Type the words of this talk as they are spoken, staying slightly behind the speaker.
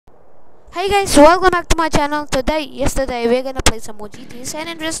Hey guys, welcome back to my channel. Yesterday we're gonna play some more GTA San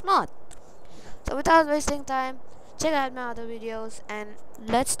Andreas mod. So without wasting time, check out my other videos and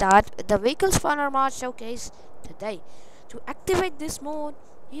let's start the Vehicle Spawner mod showcase today. To activate this mode,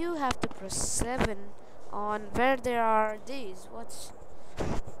 you have to press 7 on where there are these. What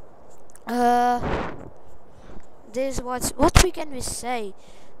we can we say?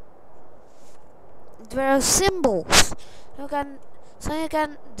 There are symbols. You can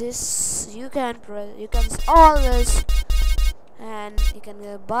always, and you can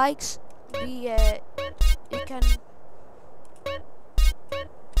get bikes, you can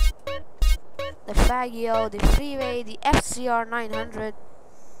the Fagio, the freeway, the FCR 900,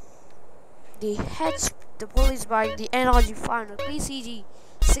 the police bike, the NRG 500, PCG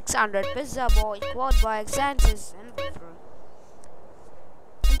 600, Pizza Boy, Quad Bike, Sanchez, and Buffer.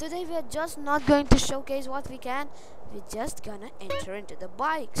 And today we are just not going to showcase what we can. We're just gonna enter into the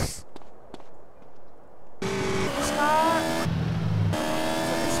bikes. This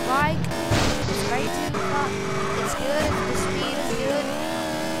bike is very fun. It's good. The speed is good.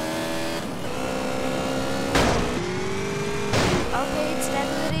 Okay, its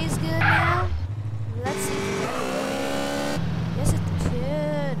stability is good now. Let's see if it can work. Yes, it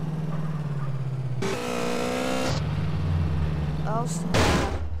could. Oh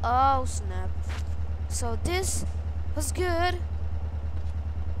snap! Oh snap! So this was good.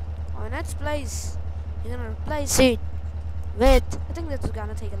 Our next place, you're gonna replace it with, I think that's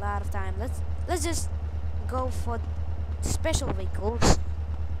gonna take a lot of time. Let's just go for special vehicles.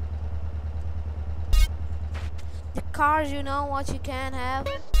 The cars, you know what you can have.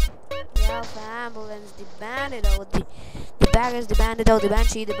 The Alpha Ambulance, the Bandito, the Baggers, the Bandito, the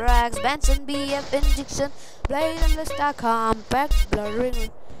Banshee, the Brax, Benson, BF, Injection, Blade, and the Star Compact,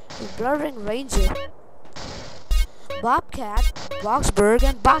 Blurring Ranger, Bobcat, Boxburg,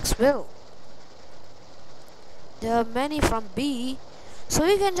 and Boxville. There are many from B, so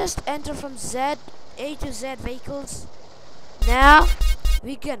we can just enter from A to Z vehicles. Now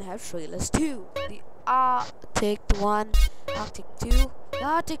we can have trailers too. The Arctic 1, Arctic 2, the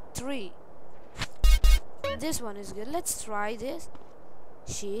Arctic 3. This one is good. Let's try this.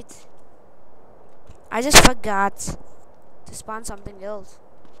 Shit. I just forgot to spawn something else.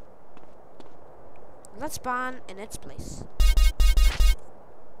 Let's spawn in its place.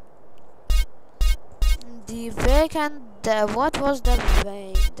 What was the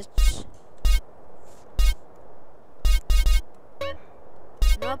way?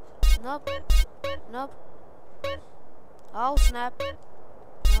 Nope. Oh snap!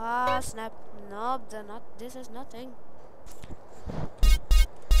 Ah snap! Nope, this is nothing.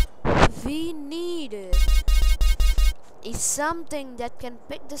 We need is something that can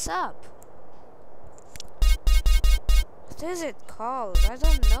pick this up. What is it called? I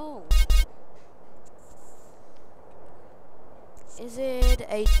don't know. Is it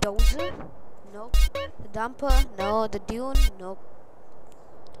a dozer? Nope. The dumper? No. The dune? Nope.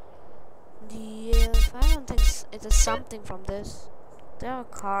 I don't think it is something from this. There are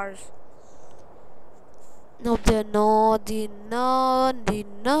cars. Nope. No.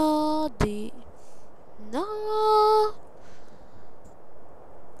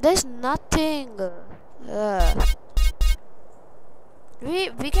 There's nothing.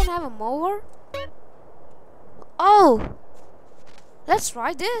 We can have a mower. Oh. Let's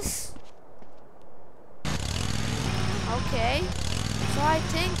try this. Okay. So I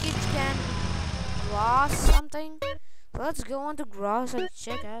think it can grass something. So let's go on to grass and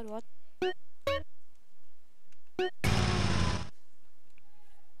check out what.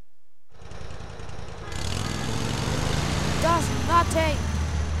 Does nothing.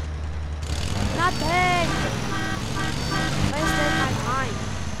 Wasted my time.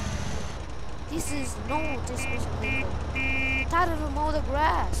 This is no special vehicle. Tired to mow the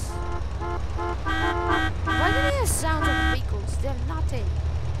grass. Why do you hear sounds of vehicles? They're nothing.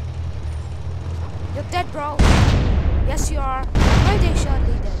 You're dead, bro. Yes, you are. Very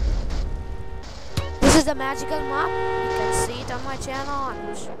shortly dead. This is the magical mod. You can see it on my channel and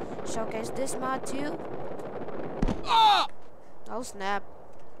we'll showcase this mod too. Oh snap.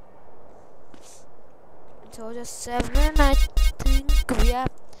 So just 7, I think we have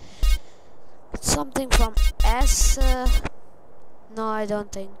something from S. No, I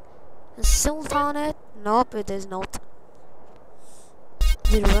don't think. The Sultanate? Nope, it is not.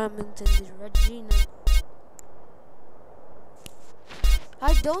 The Remington, the Regina.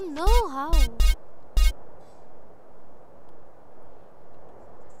 I don't know how.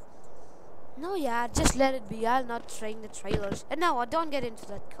 No, yeah, just let it be. I'll not train the trailers. And no, don't get into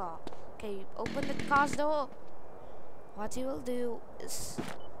that car. Okay, open the car's door. What you will do is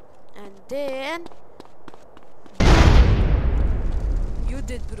And then you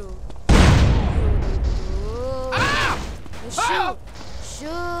did, bro. Shoot! Shoot!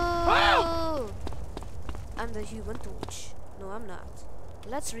 I'm the human torch. No, I'm not.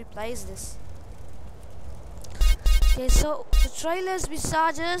 Let's replace this. Okay, so the trailers, the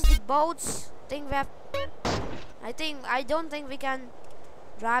chargers, the boats. I don't think we can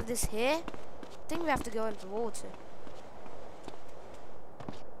drive this here. I think we have to go into water.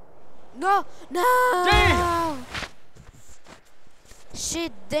 No! No! Damn!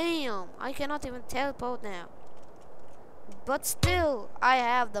 Shit, damn! I cannot even teleport now. But still, I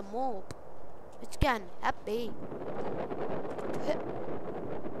have the mob, which can help me.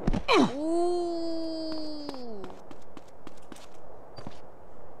 Ooh!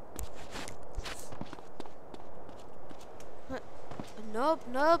 Nope,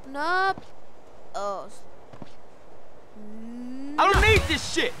 nope, nope. Oh. No. I don't need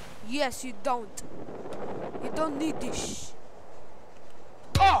this shit. Yes, you don't. You don't need this.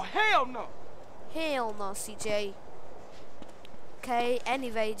 Oh, hell no. Hell no, CJ. Okay,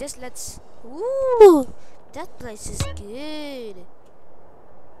 anyway, just let's... Ooh, that place is good.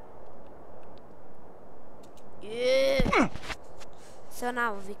 Yeah. So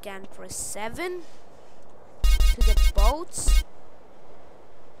now we can press 7 to the boats.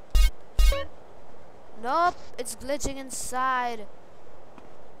 Nope, it's glitching inside.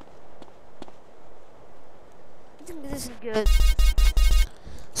 I think this is good.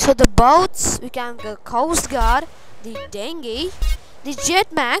 So the boats, we can go Coast Guard, the dinghy, the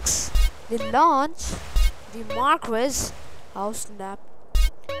Jetmax, the launch, the Marquis, oh snap,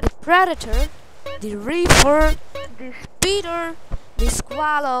 the Predator, the Reefer, the Speeder, the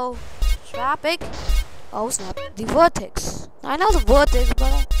Squallow, Tropic, oh snap, the Vortex. I know the Vortex,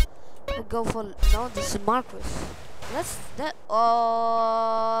 but I'll go for, no, this is Marquis.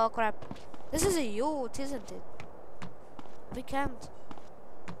 Oh crap, this is a yacht, isn't it? We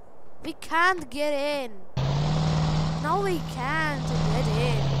can't get in. No, we can't get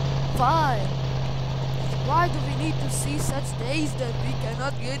in. Why? Why do we need to see such days that we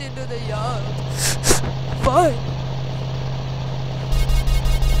cannot get into the yard? Why?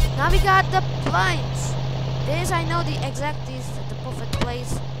 Now we got the planes. This I know the exact is the perfect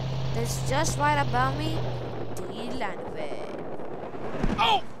place. That's just right above me. The landway.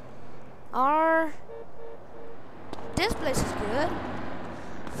 Oh! Or this place is good.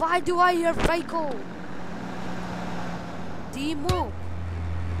 Why do I hear vehicle? Demo.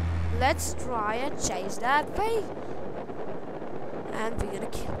 Let's try and chase that way. And we're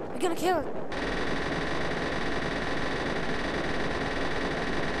gonna kill it.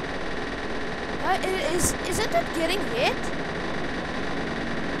 Isn't it getting hit?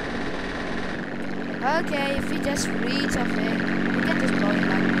 Okay, if we just reach up there, we can just blow it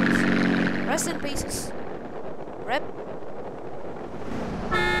like this. Rest in pieces. Rip.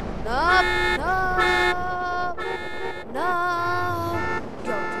 No.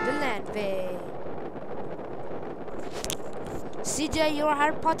 Go to the landway. CJ, you're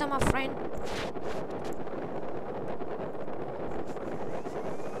Harry Potter, my friend.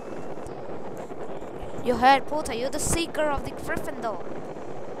 You're Harry Potter. You're the seeker of the Gryffindor.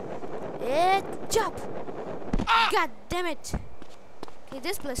 Jump! God damn it! Okay,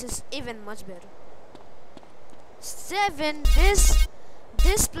 this place is even much better. 7.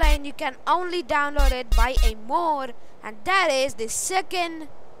 This plane you can only download it by a mod, and that is the second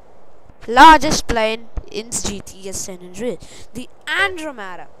largest plane in GTA San Andreas, the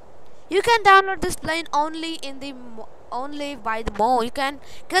Andromeda. You can download this plane only by the mod. You can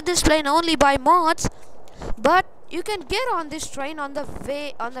get this plane only by mods, but you can get on this train on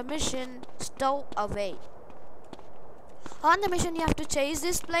the mission Stow Away. On the mission you have to chase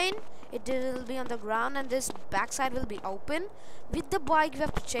this plane. It will be on the ground and this backside will be open. With the bike you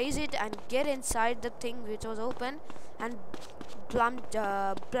have to chase it and get inside the thing which was open and plant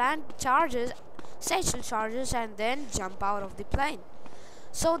charges, satchel charges, and then jump out of the plane.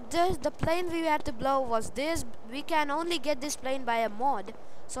 So the plane we had to blow was this. We can only get this plane by a mod,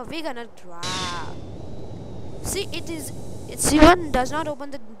 so we're gonna drive. See, it's even does not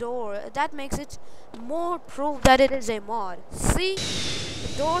open the door. That makes it more proof that it is a mod. See,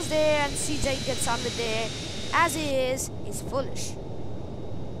 the door's there and CJ gets under there. As he is, he's foolish.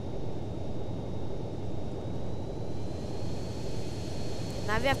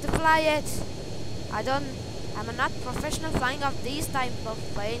 Now we have to fly it. I'm not professional flying of these type of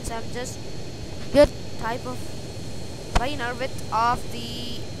planes. I'm just good type of planer of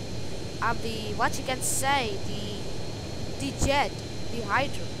the what you can say, the jet, the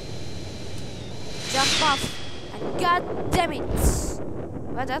hydro. Jump off and god damn it!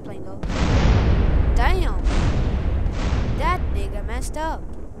 Where'd that plane go? Damn! That nigga messed up.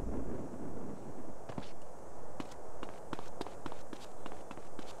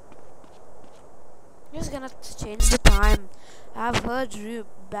 Just gonna change the time. I've heard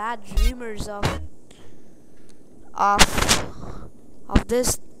bad rumors of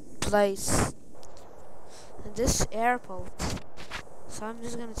this place, this airport. So I'm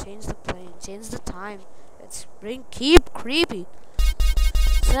just gonna change the plane, change the time. It's keep creepy.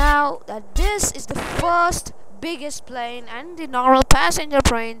 So now that this is the first biggest plane and the normal passenger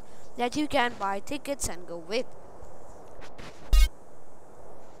plane that you can buy tickets and go with.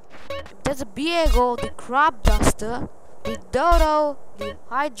 There's a Biego, the Crop Duster, the Dodo, the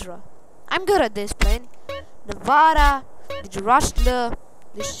Hydra. I'm good at this plane. Nevada, the Rustler,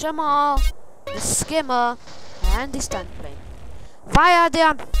 the Shamal, the Skimmer, and the Stunt plane. Why are they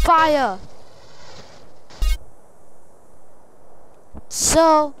on fire?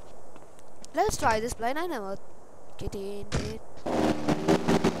 So, let's try this plane. I never get in it.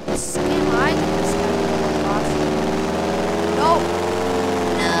 The Skimmer, I think this can go fast. No!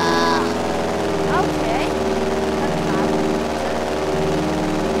 Okay.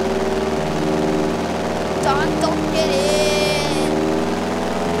 Don't get in.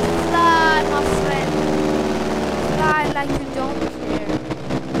 Fly, my friend. Fly like you don't care.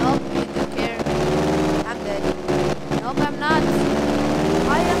 Nope, you do care. I'm dead. Nope, I'm not.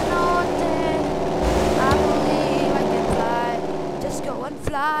 I am not dead. I believe I can fly. Just go and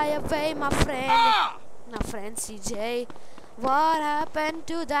fly away, my friend. My friend CJ. What happened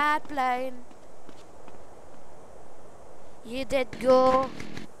to that plane? You did go.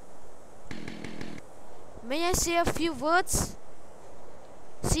 May I say a few words?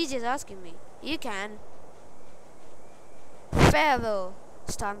 CJ's asking me. You can. Farewell,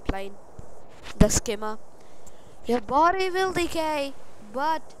 stunt plane. The Skimmer. Your body will decay,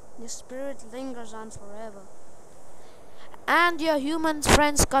 but your spirit lingers on forever. And your human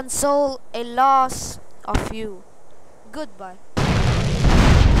friends console a loss of you. Goodbye.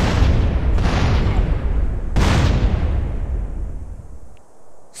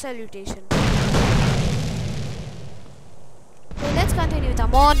 Salutation. Okay, let's continue with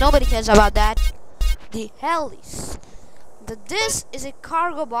more. Nobody cares about that. The helis. This is a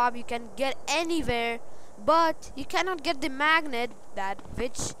cargo bob you can get anywhere, but you cannot get the magnet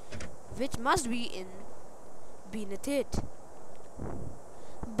which must be beneath it.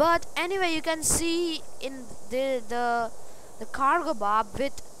 But anyway, you can see in the cargo bob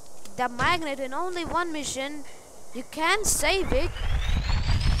with the magnet in only one mission. You can save it,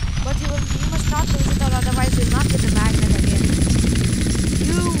 but you must not lose it, or otherwise you will not get the magnet again.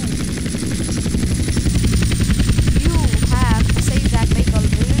 You have saved that vehicle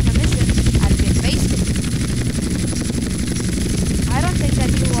during the mission and get wasted. I don't think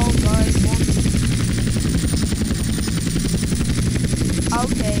that you all guys want.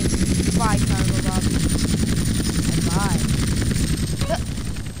 Okay, bye, cargo bob. Bye.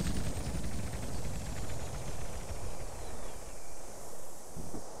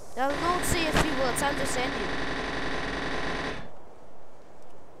 I'll not say a few words, I'll just send you.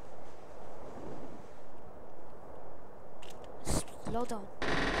 Slow down.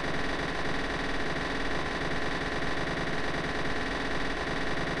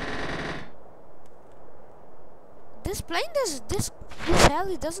 This plane this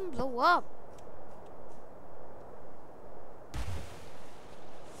heli doesn't blow up.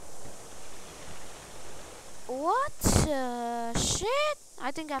 What? Shit!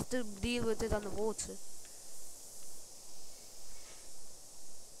 I think I have to deal with it on the water.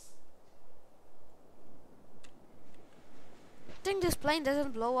 I think this plane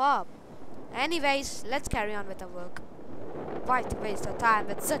doesn't blow up. Anyways, let's carry on with our work. Why to waste our time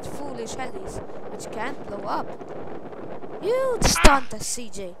with such foolish helis which can't blow up? You stunt us,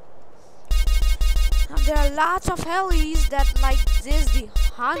 CJ. There are lots of helis that like this, the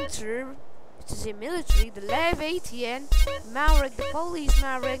Hunter, which is a military, the Leviathan, Maverick, the Police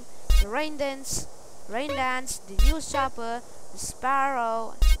Maverick, the Rain Dance, the News Chopper, the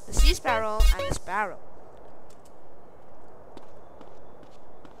Sparrow, the Sea Sparrow, and the Sparrow.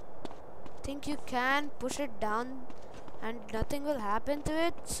 Think you can push it down and nothing will happen to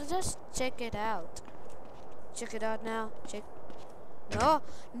it? So just check it out. Check it out now. Check. No,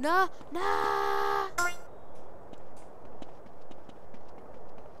 no, no!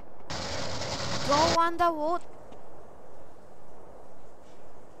 Go on the water.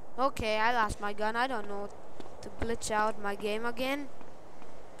 Okay, I lost my gun. I don't know to glitch out my game again.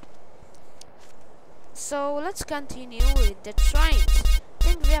 So let's continue with the trains. I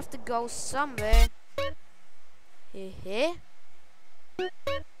think we have to go somewhere. Here.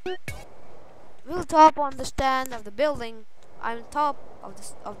 We'll top on the stand of the building. I'm on top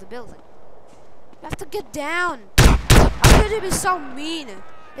of the building. You have to get down. How could you be so mean?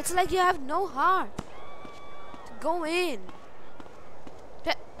 It's like you have no heart to go in.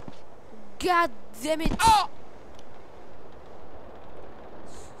 God damn it! Oh!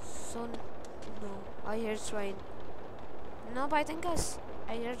 So no, I hear train. No, but I think I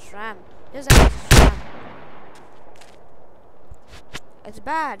hear tram. Yes, I hear tram. It's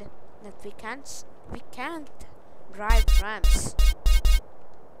bad that we can't drive trams.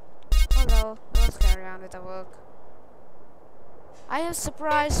 Hello, let's carry on with the work. I have a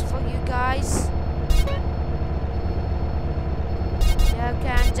surprise for you guys. You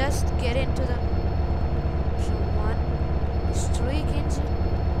can just get into the one streak engine.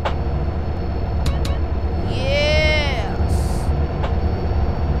 Yes.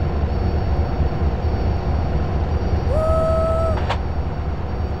 Woo.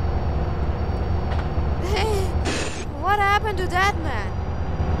 Hey, what happened to that man?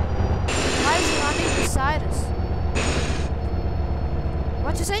 Why is he running beside us?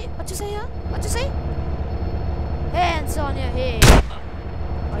 What you say? What you say, huh? What you say? Hands on your head.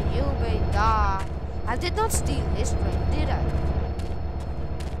 Or you may die. I did not steal his train, did I?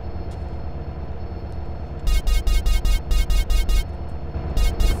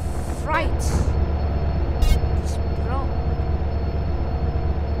 Right. He's broke.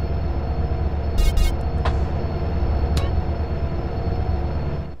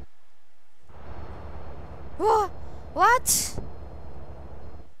 What? What?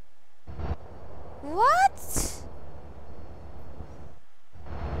 What?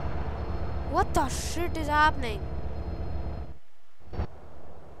 What the shit is happening?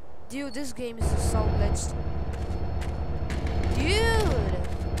 Dude, this game is so glitched. Dude!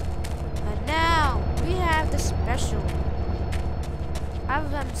 And now we have the special.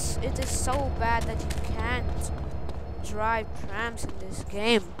 It is so bad that you can't drive trams in this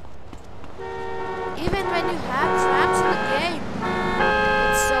game. Even when you have trams in the game,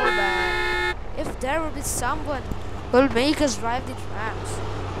 it's so bad. If there will be someone who will make us drive the trams.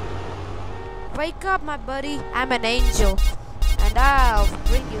 Wake up, my buddy. I'm an angel, and I'll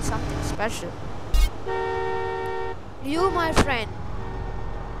bring you something special. You, my friend,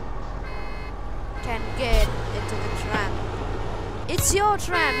 can get into the tram. It's your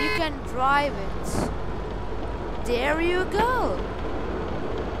tram. You can drive it. There you go.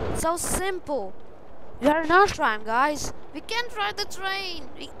 So simple. We are in our tram, guys. We can drive the train.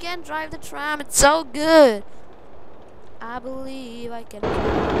 We can drive the tram. It's so good. I believe I can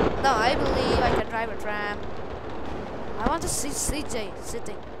drive. No, I believe I can drive a tram. I want to see CJ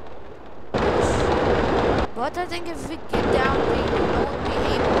sitting. But I think if we get down, we won't be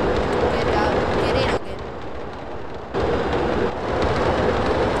able to get in again.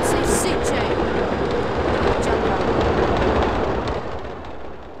 See CJ. Jump out.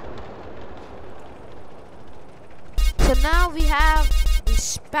 So now we have the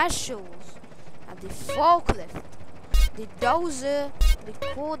specials and the forklift, the dozer, the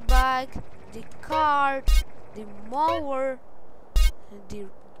CHORD bag, the cart, the mower, and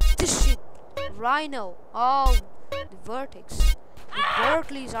this shit, Rhino, oh, the Vertex, the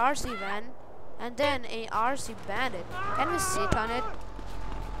Berkeley's RC van, and then a RC Bandit. Can we sit on it?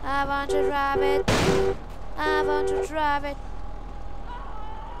 I want to drive it. I want to drive it.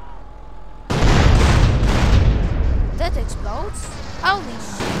 That explodes? Holy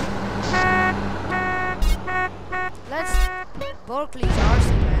shit. Let's Berkeley's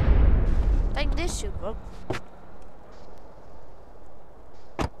RC van. I think this should work.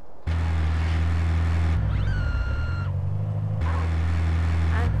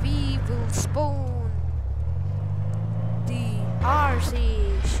 And we will spawn the RC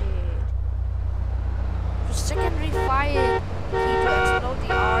shit. The secondary fire key to explode the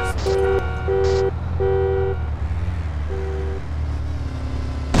RC.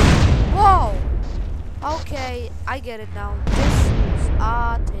 Whoa! Okay, I get it now. This is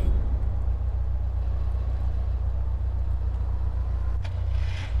our thing.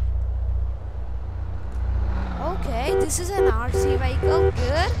 Okay, this is an RC vehicle.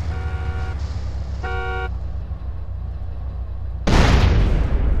 Good.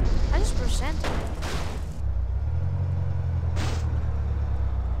 I just presented it.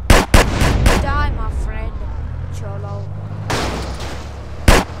 Die, my friend. Cholo.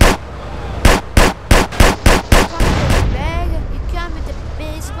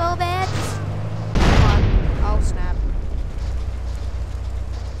 Baseball bats? Come on. Oh snap.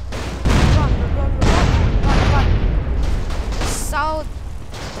 Run.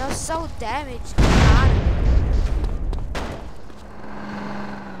 They're so damaged. Come on.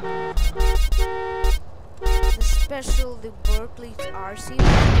 special the Berkeley RC.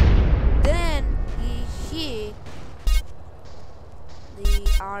 Then he hit the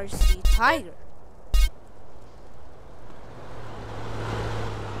RC Tiger.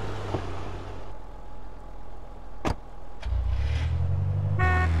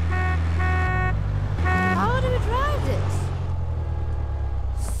 How do we drive this?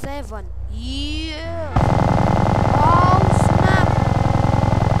 7. Yeah. Oh snap.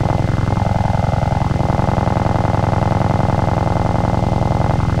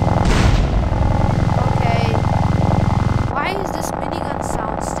 Okay. Why is this minigun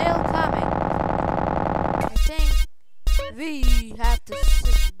sound still coming? I think we have to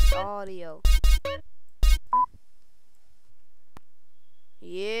switch the audio.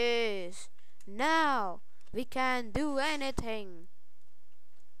 Yes. Now we can do anything.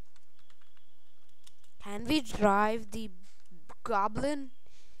 Can we drive the goblin?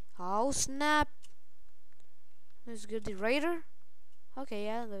 Oh snap. Let's go the raider. Okay,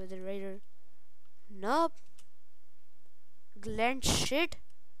 yeah, I'll go with the raider. Nope. Glen shit.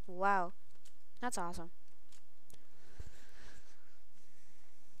 Wow. That's awesome.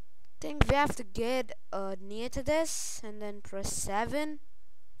 Think we have to get near to this and then press 7.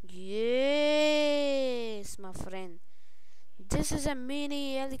 Yes, my friend. This is a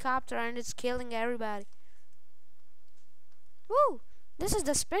mini helicopter and it's killing everybody. Woo! This is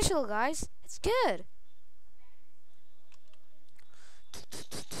the special, guys. It's good.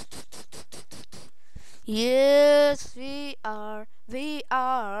 Yes, we are. We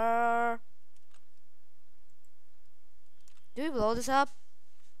are. Do we blow this up?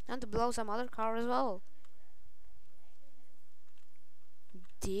 And to blow some other car as well.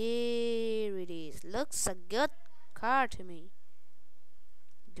 There it is. Looks a good car to me.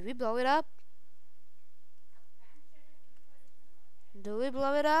 Do we blow it up? Do we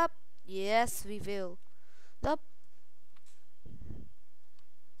blow it up? Yes, we will. Up.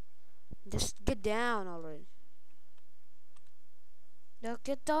 Just get down already. Now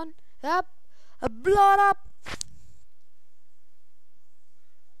get down. Up. Blow it up.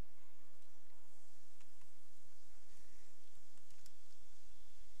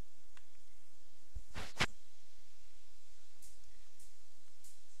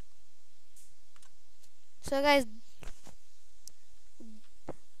 So guys,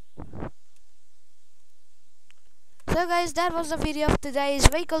 that was the video of today's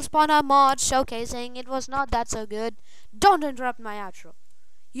vehicle spawner mod showcasing. It was not that so good. Don't interrupt my outro.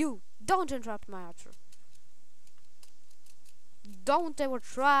 You don't interrupt my outro. Don't ever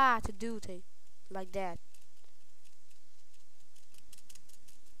try to do things like that.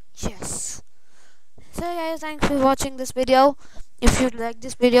 Yes. So guys, thanks for watching this video. If you like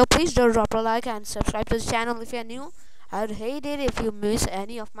this video, please do drop a like and subscribe to the channel if you're new. I'd hate it if you miss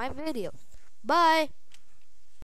any of my videos. Bye.